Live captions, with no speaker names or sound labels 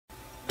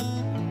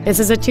This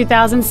is a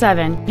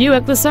 2007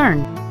 Buick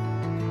Lucerne.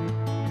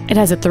 It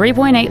has a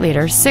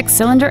 3.8-liter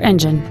six-cylinder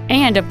engine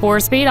and a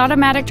 4-speed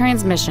automatic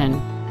transmission.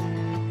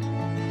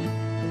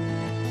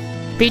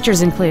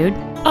 Features include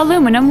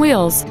aluminum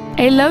wheels,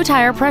 a low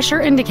tire pressure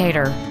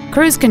indicator,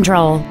 cruise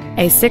control,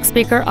 a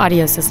 6-speaker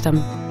audio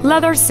system,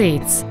 leather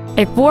seats,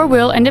 a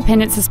 4-wheel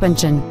independent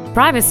suspension,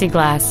 privacy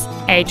glass,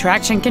 a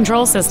traction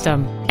control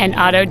system, an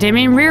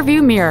auto-dimming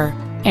rearview mirror,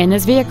 and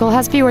this vehicle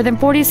has fewer than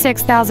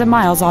 46,000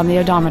 miles on the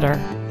odometer.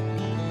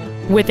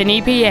 With an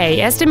EPA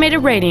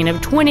estimated rating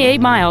of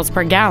 28 miles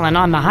per gallon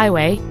on the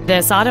highway,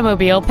 this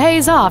automobile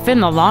pays off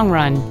in the long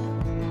run.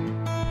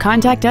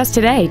 Contact us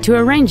today to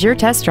arrange your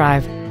test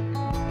drive.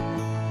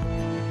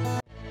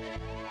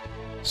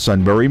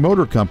 Sunbury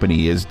Motor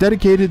Company is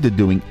dedicated to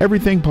doing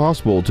everything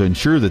possible to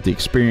ensure that the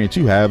experience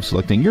you have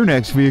selecting your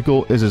next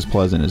vehicle is as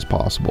pleasant as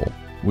possible.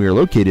 We are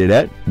located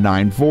at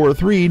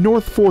 943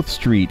 North 4th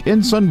Street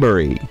in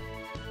Sunbury.